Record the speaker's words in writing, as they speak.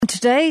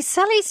today,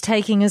 Sally's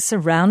taking us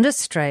around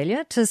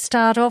Australia. To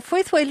start off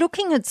with, we're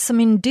looking at some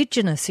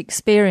Indigenous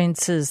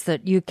experiences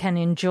that you can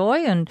enjoy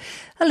and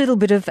a little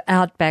bit of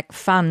outback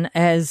fun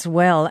as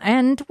well.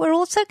 And we're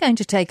also going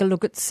to take a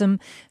look at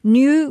some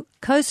new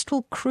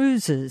coastal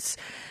cruises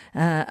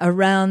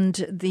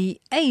around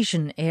the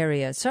Asian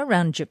area, so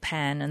around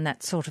Japan and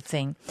that sort of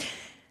thing.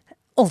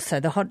 Also,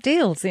 the hot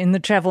deals in the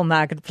travel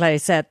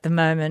marketplace at the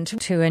moment.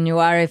 To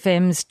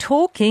NURFM's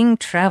Talking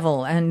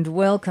Travel, and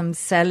welcome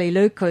Sally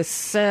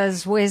Lucas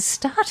as we're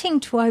starting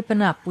to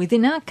open up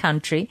within our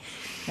country,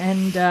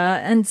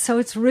 and so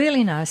it's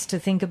really nice to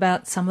think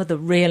about some of the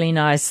really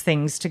nice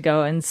things to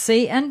go and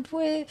see. And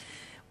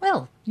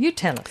well, you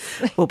tell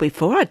us. Well,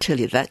 before I tell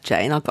you that,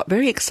 Jane, I got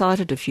very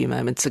excited a few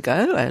moments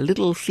ago. A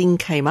little thing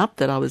came up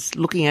that I was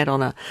looking at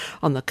on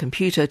the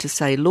computer to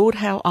say Lord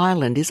Howe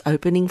Island is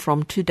opening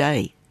from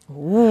today.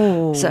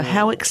 Ooh. So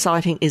how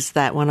exciting is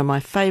that? One of my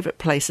favourite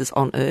places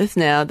on earth.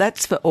 Now,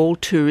 that's for all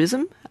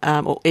tourism,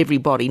 or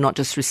everybody, not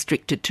just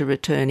restricted to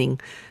returning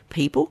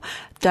people.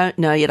 Don't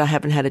know yet. I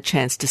haven't had a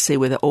chance to see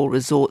whether all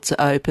resorts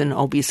are open.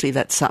 Obviously,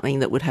 that's something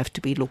that would have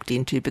to be looked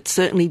into, but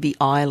certainly the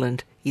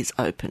island is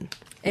open.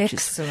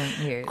 Excellent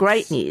news.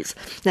 Great news.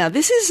 Now,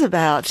 this is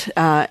about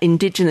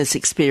Indigenous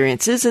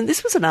experiences, and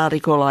this was an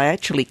article I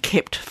actually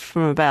kept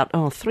from about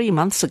 3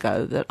 months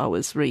ago that I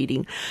was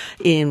reading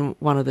in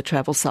one of the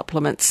travel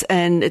supplements,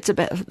 and it's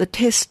about the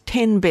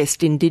 10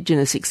 best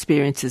Indigenous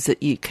experiences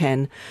that you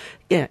can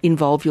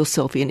involve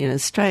yourself in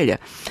Australia.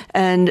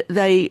 And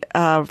they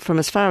are from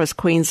as far as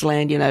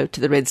Queensland, to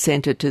the Red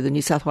Centre, to the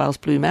New South Wales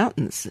Blue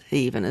Mountains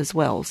even as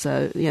well.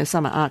 So,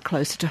 some are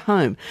closer to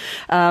home.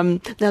 Now,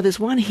 there's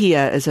one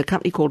here as a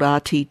company called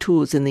RT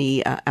Tours in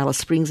the Alice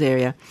Springs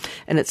area,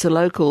 and it's a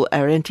local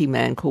Arrernte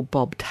man called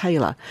Bob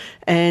Taylor.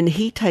 And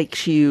he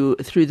takes you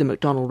through the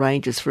McDonnell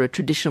Ranges for a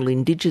traditional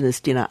Indigenous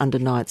dinner under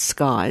night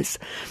skies.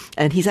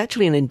 And he's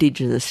actually an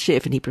Indigenous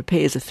chef, and he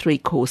prepares a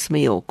 3-course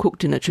meal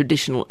cooked in a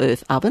traditional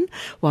earth oven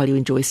while you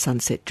enjoy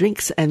sunset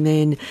drinks. And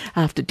then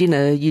after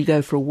dinner, you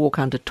go for a walk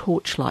under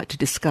torchlight to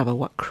discover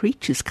what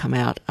creatures come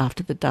out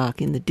after the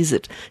dark in the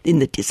desert,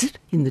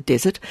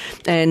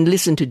 and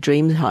listen to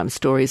Dreamtime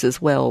stories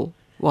as well,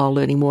 while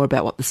learning more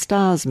about what the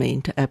stars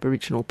mean to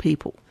Aboriginal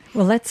people.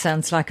 Well, that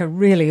sounds like a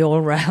really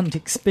all-round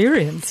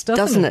experience,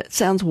 doesn't it?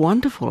 Sounds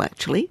wonderful,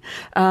 actually.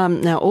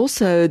 Now,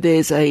 also,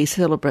 there's a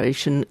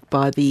celebration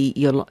by the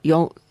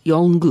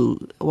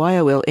Yolngu,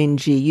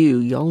 Y-O-L-N-G-U,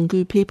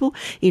 Yolngu people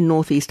in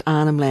northeast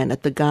Arnhem Land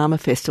at the Garma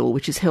Festival,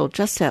 which is held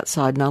just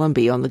outside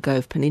Nullumbi on the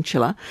Gove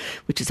Peninsula,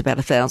 which is about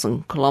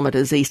 1,000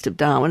 kilometres east of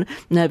Darwin.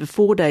 And over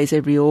 4 days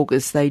every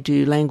August, they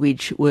do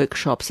language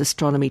workshops,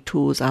 astronomy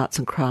tours, arts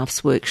and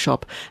crafts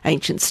workshop,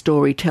 ancient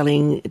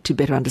storytelling to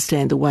better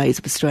understand the ways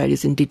of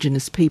Australia's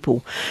Indigenous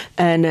people.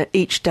 And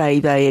each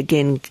day they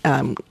again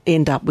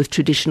end up with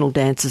traditional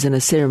dances and a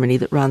ceremony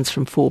that runs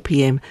from 4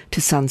 p.m. to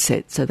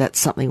sunset. So that's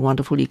something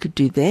wonderful you could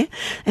do there.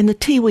 And the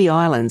Tiwi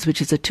Islands, which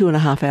is a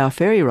 2.5-hour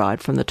ferry ride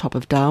from the top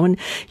of Darwin.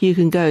 You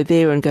can go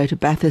there and go to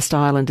Bathurst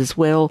Island as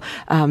well.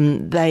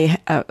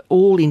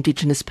 All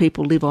Indigenous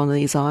people live on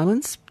these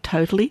islands.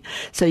 Totally.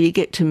 So you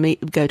get to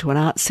go to an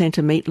art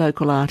centre, meet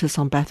local artists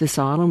on Bathurst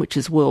Island, which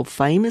is world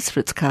famous for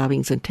its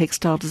carvings and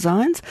textile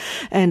designs.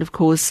 And of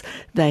course,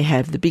 they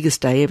have the biggest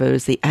day ever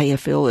as the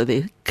AFL,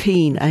 the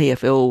keen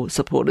AFL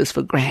supporters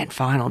for Grand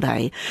Final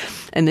Day.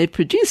 And they've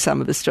produced some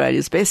of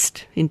Australia's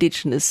best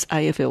Indigenous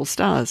AFL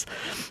stars.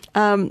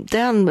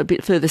 Down a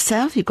bit further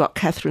south, you've got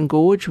Catherine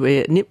Gorge,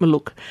 where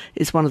Nipmaluk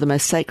is one of the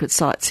most sacred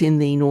sites in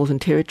the Northern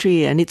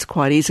Territory, and it's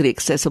quite easily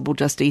accessible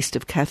just east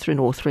of Catherine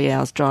or 3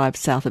 hours drive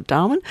south of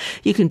Darwin.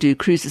 You can do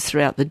cruises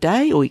throughout the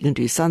day, or you can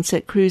do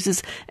sunset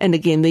cruises, and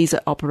again, these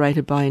are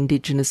operated by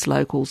Indigenous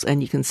locals,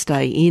 and you can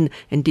stay in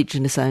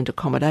Indigenous-owned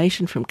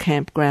accommodation from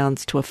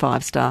campgrounds to a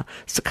 5-star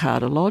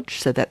Cicada Lodge,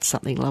 so that's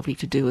something lovely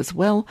to do as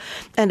well.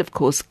 And of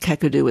course,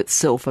 Kakadu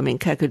itself. I mean,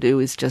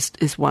 Kakadu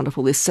is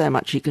wonderful. There's so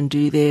much you can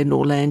do there.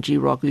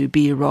 Norlangi Rock,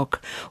 Ubia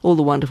Rock, all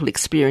the wonderful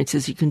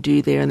experiences you can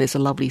do there, and there's a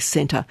lovely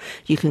centre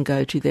you can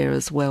go to there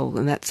as well,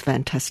 and that's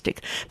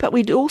fantastic. But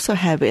we also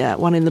have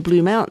one in the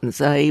Blue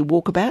Mountains, a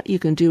walkabout you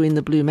can do in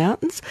the Blue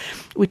Mountains,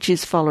 which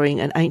is following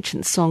an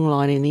ancient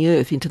songline in the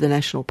earth into the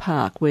national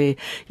park, where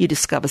you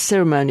discover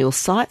ceremonial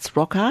sites,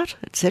 rock art,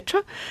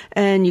 etc.,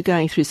 and you're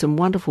going through some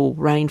wonderful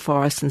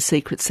rainforests and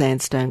secret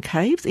sandstone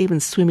caves, even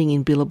swimming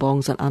in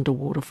billabongs and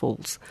underwater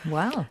falls.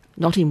 Wow.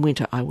 Not in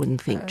winter, I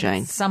wouldn't think,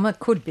 Jane. Summer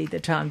could be the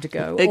time to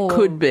go. It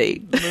could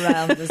be.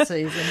 Around the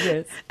season,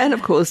 yes. And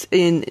of course,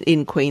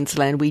 in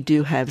Queensland, we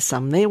do have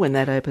some there when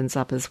that opens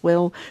up as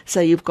well. So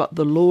you've got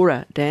the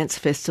Laura Dance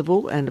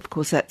Festival, and of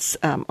course that's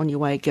on your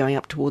way going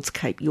up towards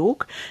Cape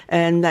York,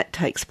 and that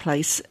takes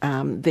place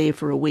there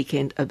for a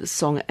weekend of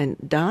song and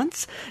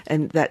dance,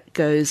 and that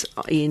goes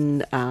in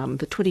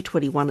the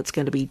 2021, it's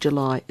going to be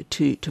July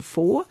 2 to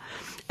 4.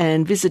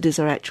 and visitors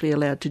are actually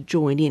allowed to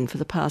join in. For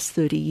the past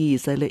 30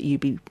 years, they let you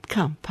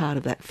become part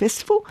of that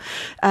festival.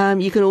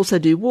 You can also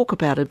do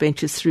walkabout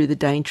adventures through the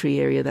Daintree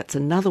area. That's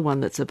another one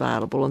that's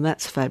available, and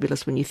that's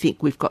fabulous when you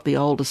think we've got the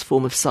oldest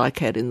form of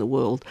cycad in the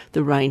world.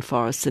 The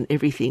rainforests and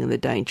everything in the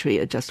Daintree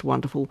are just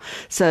wonderful.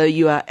 So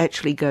you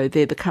actually go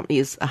there. The company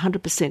is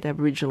 100%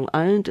 Aboriginal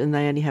owned, and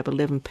they only have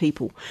 11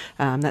 people.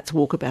 That's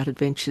walkabout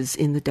adventures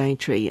in the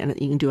Daintree, and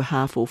you can do a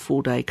half or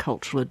full day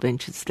cultural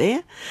adventures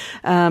there.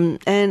 And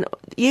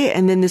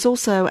then there's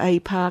also a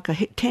park, a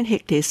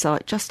 10-hectare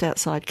site just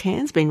outside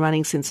Cairns, been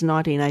running since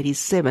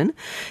 1987,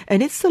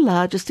 and it's the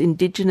largest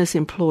Indigenous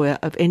employer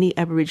of any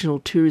Aboriginal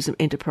tourism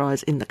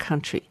enterprise in the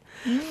country.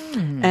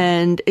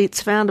 And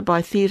it's founded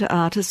by theatre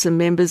artists and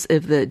members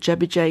of the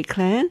Jabberjay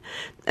clan,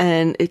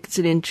 and it's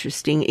an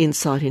interesting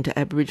insight into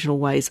Aboriginal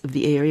ways of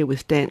the area,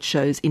 with dance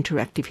shows,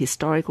 interactive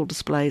historical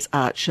displays,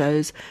 art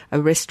shows, a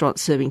restaurant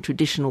serving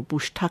traditional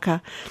bush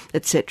tucker,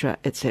 etc.,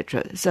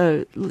 etc.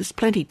 So there's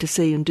plenty to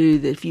see and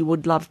do if you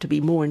would love to be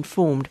more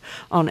informed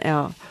on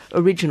our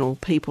original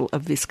people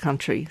of this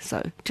country.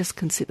 So just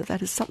consider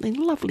that as something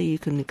lovely you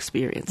can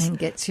experience. And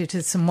gets you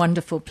to some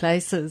wonderful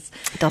places.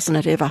 Doesn't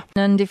it ever?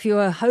 And if you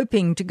are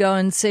hoping to go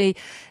and see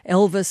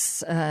Elvis,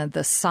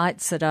 the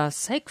sites that are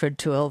sacred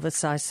to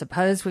Elvis, I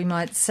suppose we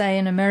might say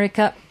in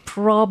America,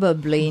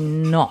 probably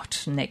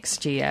not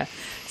next year,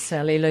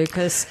 Sally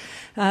Lucas.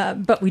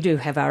 But we do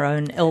have our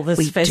own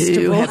Elvis Festival.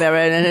 We do have our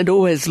own, and it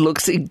always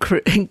looks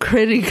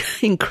incredibly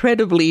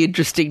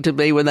interesting to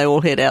me when they all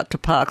head out to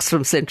Parks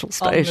from Central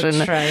Station.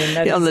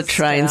 On the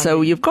train. So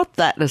you've got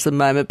that as the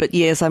moment. But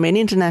yes, I mean,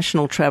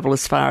 international travel,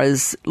 as far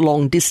as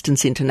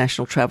long-distance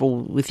international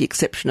travel, with the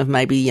exception of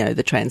maybe,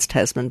 the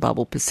Trans-Tasman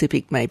Bubble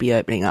Pacific may be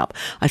opening up,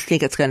 I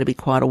think it's going to be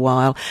quite a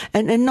while.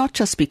 And not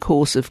just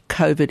because of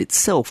COVID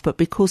itself, but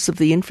because of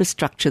the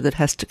infrastructure that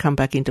has to come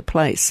back into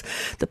place.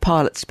 The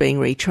pilots being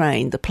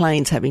retrained, the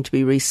planes having to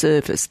be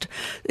resurfaced.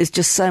 There's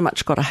just so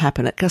much got to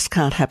happen. It just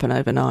can't happen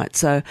overnight.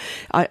 So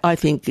I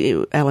think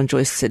Alan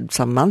Joyce said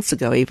some months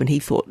ago even he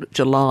thought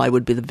July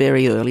would be the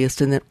very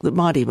earliest, and it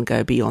might even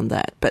go beyond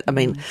that. But I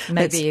mean,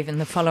 maybe even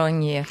the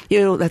following year.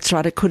 Yeah, that's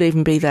right. It could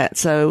even be that.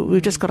 So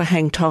we've just got to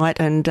hang tight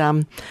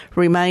and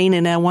remain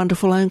in our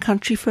wonderful own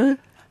country for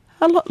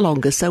a lot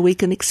longer so we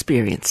can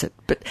experience it.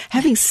 But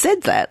having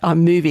said that, I'm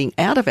moving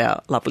out of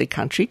our lovely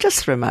country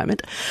just for a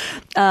moment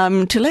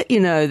to let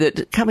you know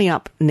that coming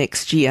up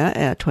next year,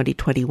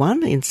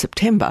 2021, in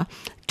September,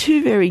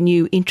 2 very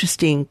new,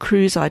 interesting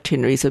cruise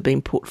itineraries have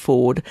been put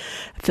forward.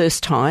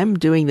 First time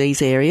doing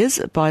these areas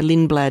by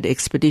Lindblad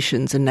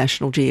Expeditions and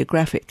National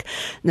Geographic.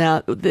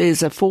 Now,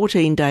 there's a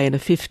 14-day and a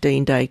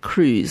 15-day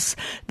cruise.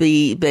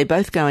 They're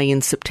both going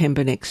in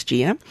September next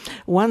year.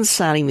 One's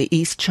sailing the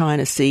East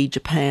China Sea,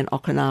 Japan,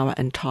 Okinawa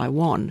and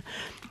Taiwan.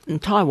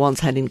 And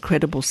Taiwan's had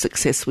incredible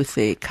success with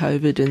their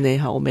COVID and their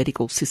whole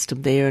medical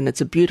system there, and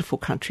it's a beautiful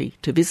country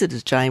to visit,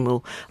 as Jane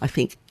will, I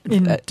think,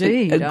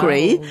 Indeed,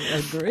 agree.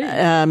 Agree.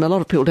 A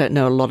lot of people don't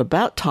know a lot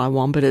about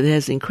Taiwan, but it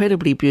has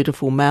incredibly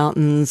beautiful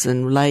mountains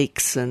and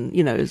lakes, and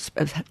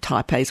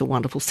Taipei's a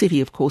wonderful city,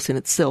 of course, in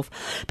itself.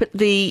 But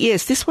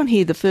this one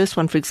here, the first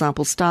one, for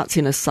example, starts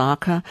in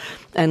Osaka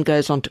and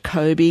goes on to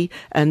Kobe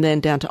and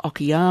then down to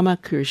Okayama,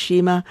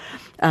 Kurishima,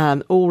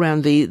 all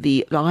around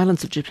the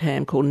islands of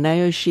Japan called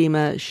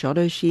Naoshima,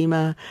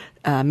 Shodoshima,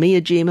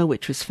 Miyajima,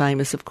 which was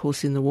famous, of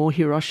course, in the war,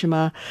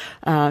 Hiroshima,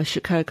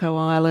 Shikoku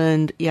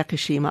Island,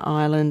 Yakushima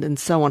Island, and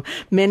so on.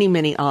 Many,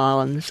 many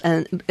islands,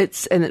 and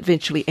it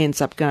eventually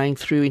ends up going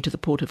through into the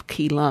port of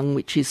Keelung,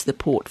 which is the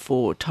port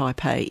for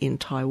Taipei in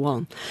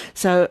Taiwan.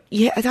 So,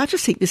 yeah, I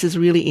just think this is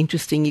really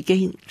interesting. You're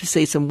getting to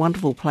see some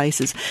wonderful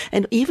places,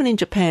 and even in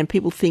Japan,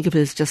 people think of it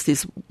as just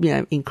this,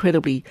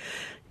 incredibly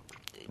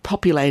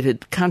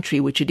populated country,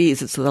 which it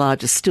is. It's the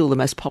largest, still the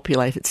most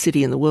populated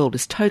city in the world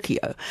is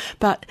Tokyo.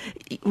 But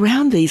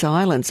around these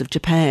islands of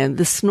Japan,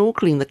 the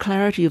snorkeling, the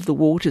clarity of the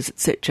waters,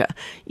 etc.,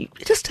 you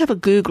just have a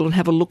Google and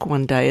have a look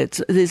one day.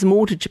 There's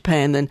more to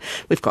Japan than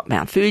we've got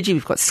Mount Fuji,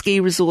 we've got ski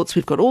resorts,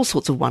 we've got all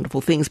sorts of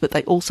wonderful things, but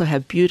they also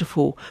have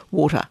beautiful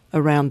water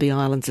around the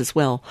islands as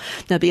well.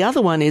 Now, the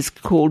other one is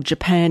called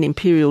Japan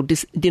Imperial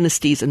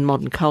Dynasties and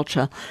Modern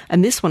Culture,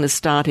 and this one is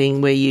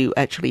starting where you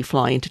actually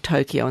fly into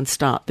Tokyo and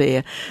start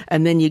there,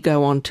 and then you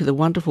go on to the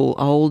wonderful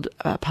old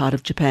part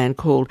of Japan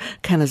called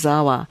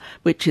Kanazawa,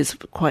 which is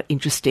quite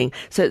interesting.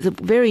 So it's a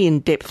very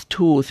in-depth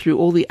tour through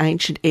all the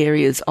ancient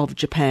areas of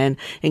Japan,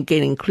 and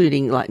again,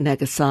 including like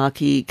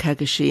Nagasaki,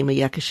 Kagoshima,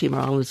 Yakushima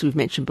Islands we've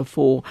mentioned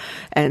before,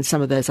 and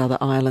some of those other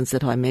islands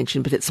that I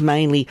mentioned, but it's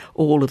mainly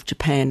all of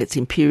Japan, its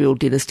imperial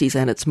dynasties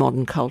and its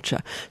modern culture.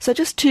 So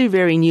just 2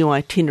 very new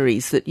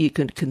itineraries that you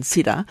can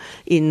consider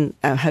in,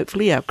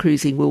 hopefully our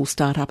cruising will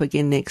start up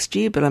again next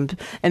year, and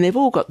they've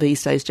all got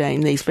these days, Jane,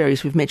 these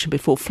ferries we've we've mentioned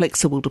before,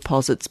 flexible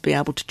deposits, be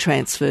able to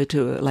transfer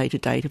to a later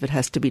date if it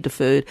has to be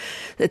deferred,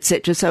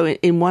 etc. So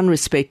in one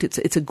respect,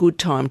 it's a good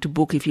time to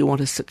book if you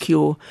want to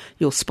secure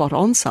your spot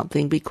on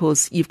something,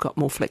 because you've got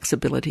more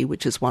flexibility,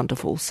 which is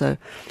wonderful. So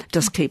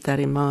just keep that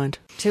in mind.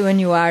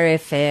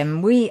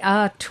 2NURFM, we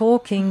are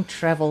talking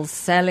travel.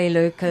 Sally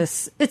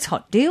Lucas, it's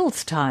hot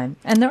deals time,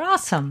 and there are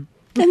some.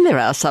 And there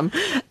are some.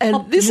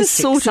 And this is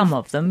sort of... some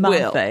of them,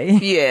 aren't they?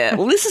 Yeah.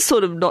 Well, this is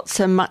sort of not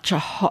so much a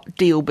hot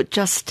deal, but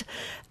just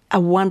a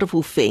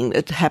wonderful thing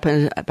that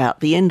happened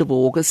about the end of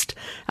August.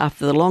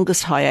 After the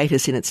longest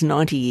hiatus in its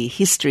 90-year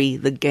history,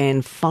 the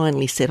GAN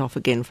finally set off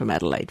again from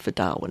Adelaide for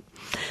Darwin.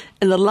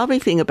 And the lovely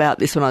thing about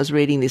this, when I was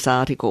reading this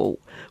article,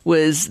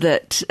 was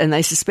that, and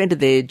they suspended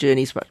their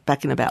journeys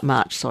back in about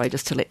March, sorry,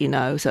 just to let you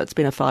know, so it's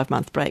been a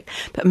 5-month break.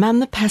 But among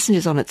the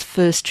passengers on its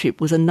first trip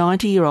was a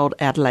 90-year-old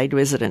Adelaide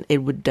resident,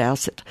 Edward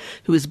Dowsett,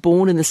 who was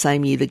born in the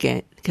same year the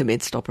GAN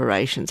commenced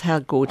operations. How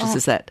gorgeous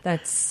is that?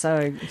 That's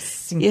so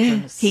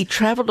synchronous. Yeah, he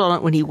travelled on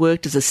it when he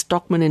worked as a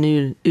stockman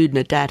in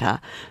Oodnadatta,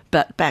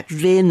 but back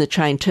then the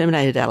train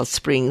terminated Alice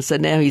Springs, so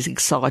now he's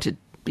excited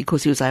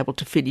because he was able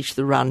to finish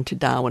the run to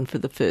Darwin for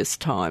the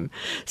first time.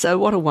 So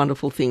what a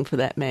wonderful thing for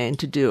that man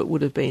to do. It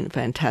would have been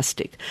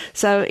fantastic.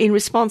 So in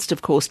response,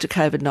 of course, to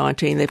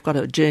COVID-19, they've got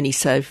a Journey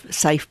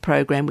Safe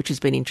program which has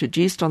been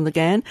introduced on the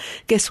GAN.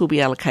 Guests will be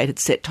allocated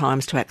set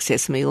times to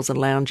access meals and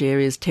lounge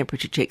areas,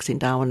 temperature checks in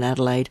Darwin and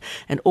Adelaide,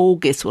 and all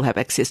guests will have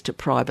access to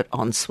private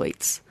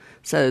en-suites.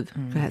 So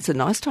it's a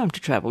nice time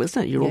to travel,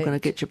 isn't it? You're all going to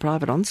get your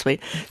private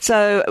ensuite.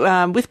 So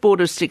with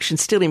border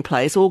restrictions still in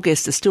place, all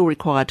guests are still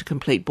required to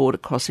complete border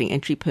crossing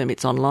entry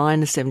permits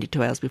online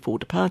 72 hours before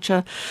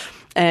departure,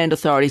 and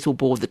authorities will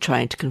board the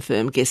train to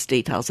confirm guest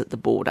details at the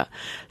border.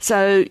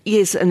 So,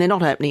 yes, and they're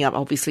not opening up,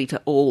 obviously,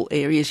 to all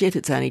areas yet.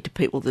 It's only to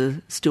people that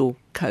are still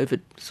COVID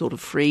sort of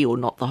free or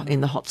not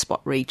in the hotspot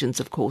regions,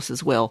 of course,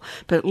 as well.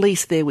 But at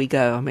least there we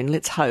go. I mean,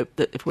 let's hope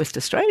that if West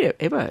Australia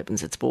ever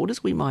opens its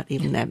borders, we might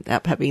even end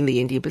up having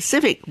the Indian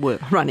Pacific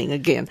running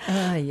again.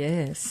 Ah,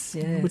 yes.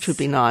 Which would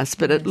be nice.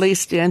 But at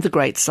least, the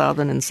Great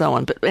Southern and so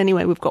on. But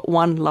anyway, we've got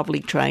one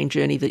lovely train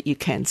journey that you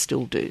can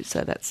still do.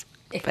 So that's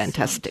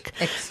fantastic.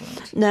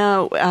 Excellent.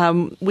 Now,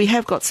 we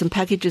have got some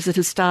packages that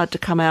have started to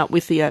come out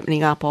with the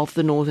opening up of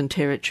the Northern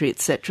Territory,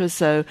 etc.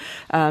 So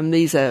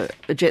these are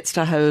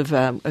Jetstar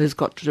has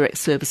got direct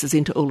services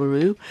into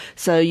Uluru,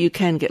 so you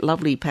can get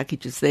lovely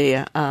packages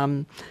there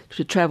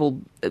to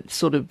travel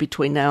sort of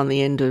between now and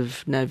the end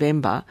of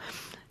November.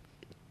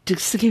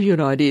 Just to give you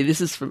an idea,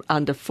 this is from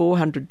under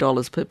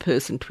 $400 per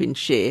person twin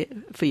share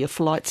for your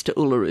flights to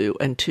Uluru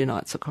and 2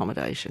 nights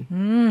accommodation.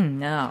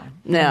 Now,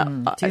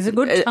 it's a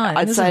good time.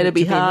 I'd say it'd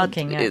be hard.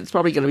 Be it's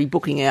probably going to be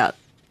booking out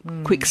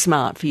quick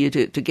smart for you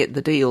to get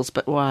the deals.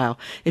 But wow,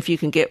 if you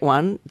can get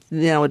one,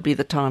 now would be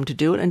the time to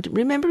do it. And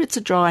remember, it's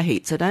a dry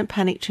heat, so don't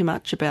panic too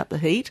much about the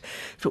heat.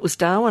 If it was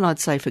Darwin, I'd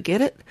say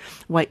forget it.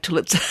 Wait till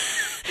it's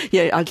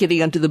I'm getting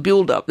into the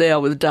build-up there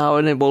with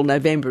Darwin, and well,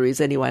 November is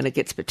anyway, and it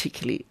gets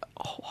particularly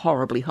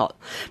horribly hot.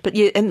 But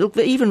yeah, and look,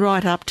 even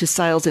right up to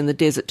sales in the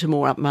desert to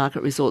more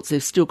upmarket resorts,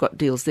 they've still got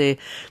deals there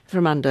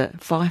from under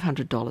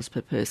 $500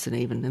 per person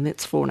even, and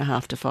that's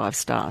 4.5 to 5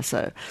 stars.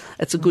 So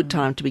it's a good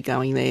time to be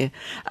going there.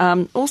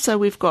 Also,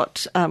 we've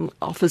got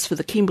offers for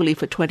the Kimberley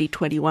for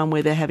 2021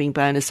 where they're having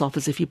bonus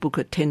offers. If you book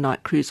a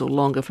 10-night cruise or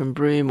longer from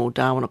Broome or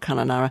Darwin or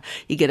Kununurra,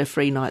 you get a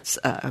free night's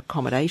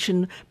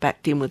accommodation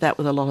backed in with that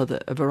with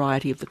a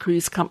variety of the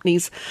cruise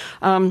companies.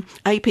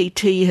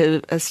 APT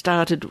have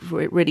started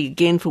ready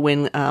again for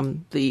when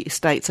the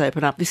states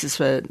open up. This is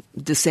for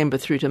December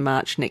through to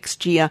March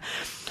next year.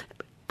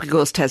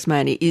 Because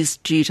Tasmania is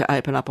due to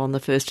open up on the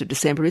 1st of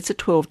December. It's a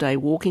 12-day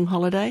walking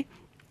holiday,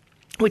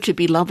 which would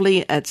be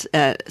lovely. It's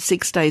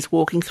 6 days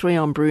walking, 3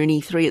 on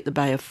Bruny, 3 at the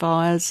Bay of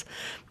Fires.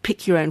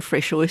 Pick your own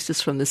fresh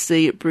oysters from the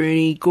sea at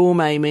Bruny,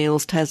 gourmet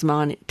meals,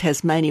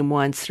 Tasmanian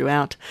wines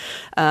throughout.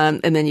 And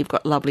then you've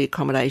got lovely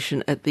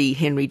accommodation at the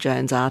Henry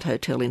Jones Art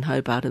Hotel in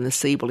Hobart and the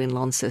Siebel in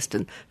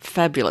Launceston.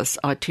 Fabulous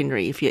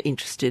itinerary if you're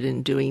interested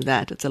in doing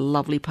that. It's a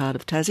lovely part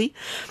of Tassie.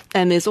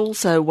 And there's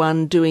also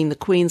one doing the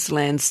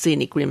Queensland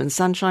Scenic Rim and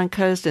Sunshine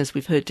Coast. As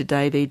we've heard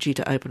today, they're due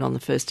to open on the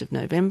 1st of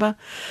November.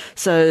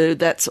 So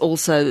that's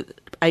also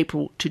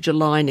April to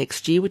July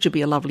next year, which would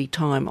be a lovely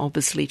time,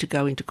 obviously, to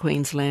go into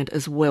Queensland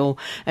as well.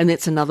 And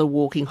that's another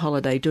walking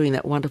holiday, doing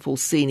that wonderful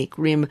scenic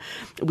rim,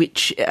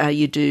 which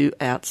you do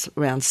out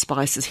around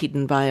Spices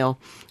Hidden Vale,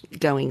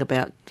 going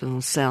about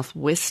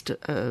southwest,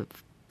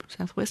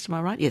 am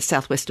I right? Yes,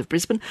 southwest of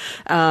Brisbane.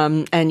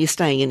 And you're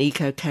staying in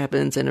eco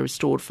cabins and a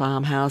restored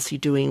farmhouse. You're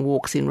doing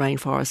walks in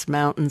rainforest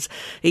mountains.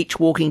 Each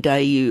walking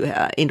day you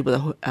end with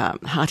a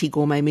hearty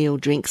gourmet meal,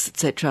 drinks,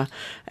 etc.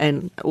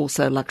 And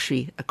also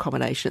luxury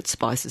accommodation at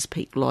Spices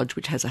Peak Lodge,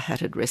 which has a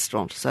hatted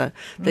restaurant. So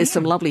there's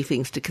some lovely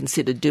things to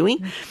consider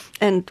doing.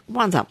 And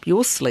one's up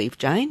your sleeve,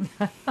 Jane.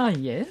 Oh,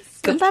 yes.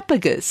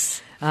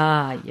 Galapagos.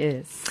 Ah,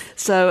 yes.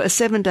 So a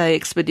 7-day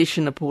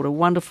expedition aboard a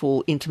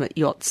wonderful intimate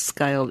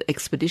yacht-scale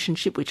expedition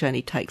ship, which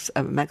only takes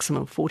a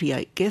maximum of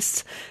 48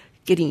 guests,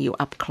 getting you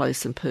up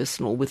close and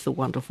personal with the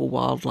wonderful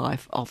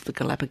wildlife of the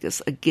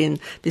Galapagos. Again,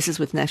 this is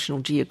with National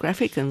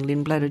Geographic and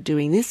Lindblad are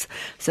doing this.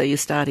 So you're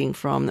starting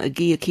from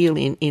Guayaquil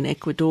in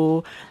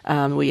Ecuador,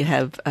 where you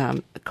have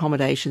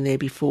accommodation there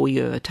before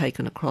you're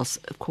taken across,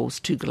 of course,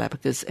 to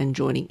Galapagos and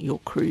joining your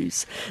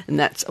cruise. And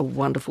that's a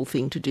wonderful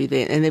thing to do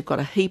there. And they've got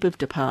a heap of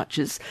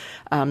departures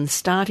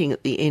starting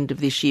at the end of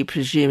this year.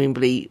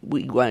 Presumably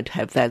we won't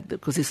have that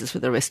because this is for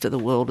the rest of the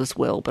world as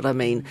well. But I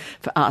mean,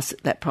 for us,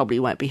 that probably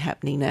won't be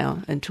happening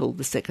now until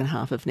the second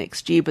half of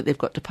next year. But they've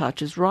got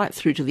departures right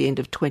through to the end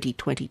of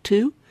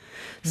 2022.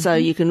 So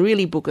you can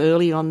really book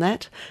early on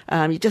that.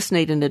 You just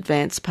need an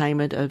advance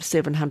payment of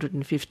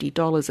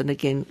 $750, and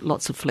again,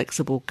 lots of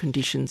flexible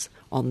conditions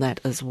on that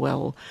as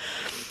well.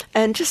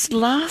 And just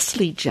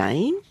lastly,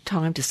 Jane,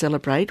 time to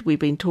celebrate. We've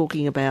been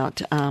talking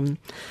about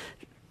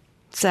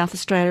South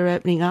Australia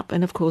opening up,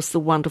 and of course the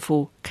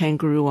wonderful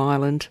Kangaroo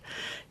Island.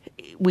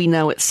 We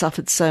know it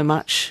suffered so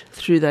much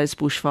through those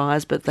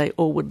bushfires, but they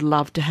all would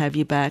love to have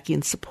you back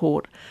in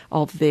support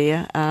of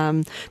there.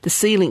 The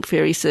SeaLink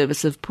ferry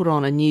service have put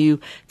on a new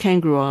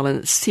Kangaroo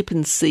Island Sip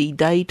and See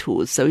day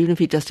tours. So even if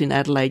you're just in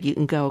Adelaide, you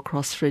can go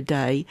across for a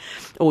day,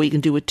 or you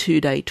can do a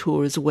 2-day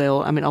tour as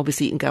well. I mean,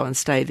 obviously you can go and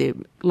stay there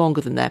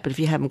longer than that, but if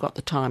you haven't got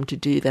the time to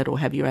do that or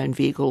have your own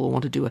vehicle or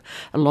want to do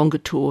a longer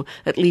tour,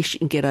 at least you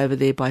can get over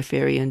there by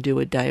ferry and do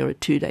a day or a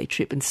 2-day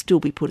trip and still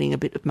be putting a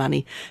bit of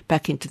money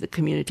back into the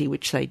community,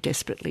 which they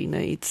desperately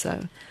need.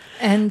 So,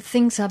 and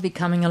things are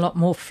becoming a lot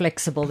more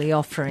flexible, the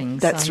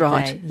offerings. That's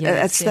right.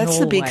 Yes, that's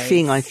the big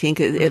thing, I think.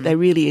 They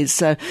really is.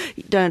 So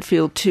don't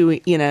feel too,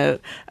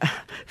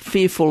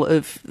 fearful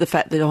of the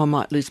fact that, I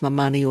might lose my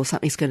money or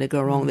something's going to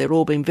go wrong. They're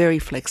all being very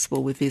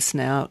flexible with this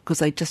now because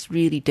they just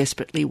really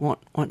desperately want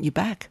you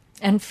back.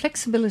 And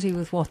flexibility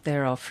with what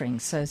they're offering.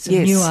 So some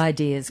new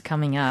ideas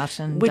coming out.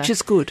 Which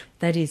is good.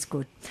 That is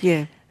good.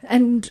 Yeah.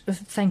 And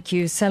thank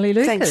you, Sally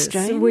Lucas. Thanks,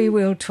 Jane. We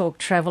will talk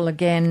travel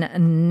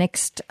again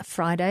next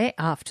Friday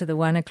after the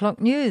 1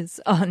 o'clock news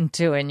on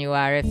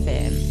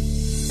 2NURFM.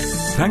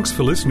 Thanks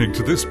for listening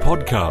to this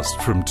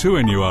podcast from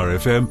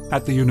 2NURFM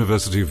at the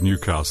University of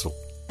Newcastle.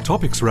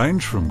 Topics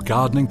range from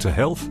gardening to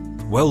health,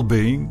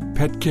 well-being,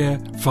 pet care,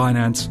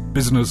 finance,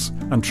 business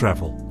and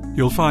travel.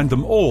 You'll find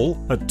them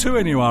all at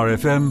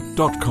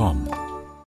 2NURFM.com.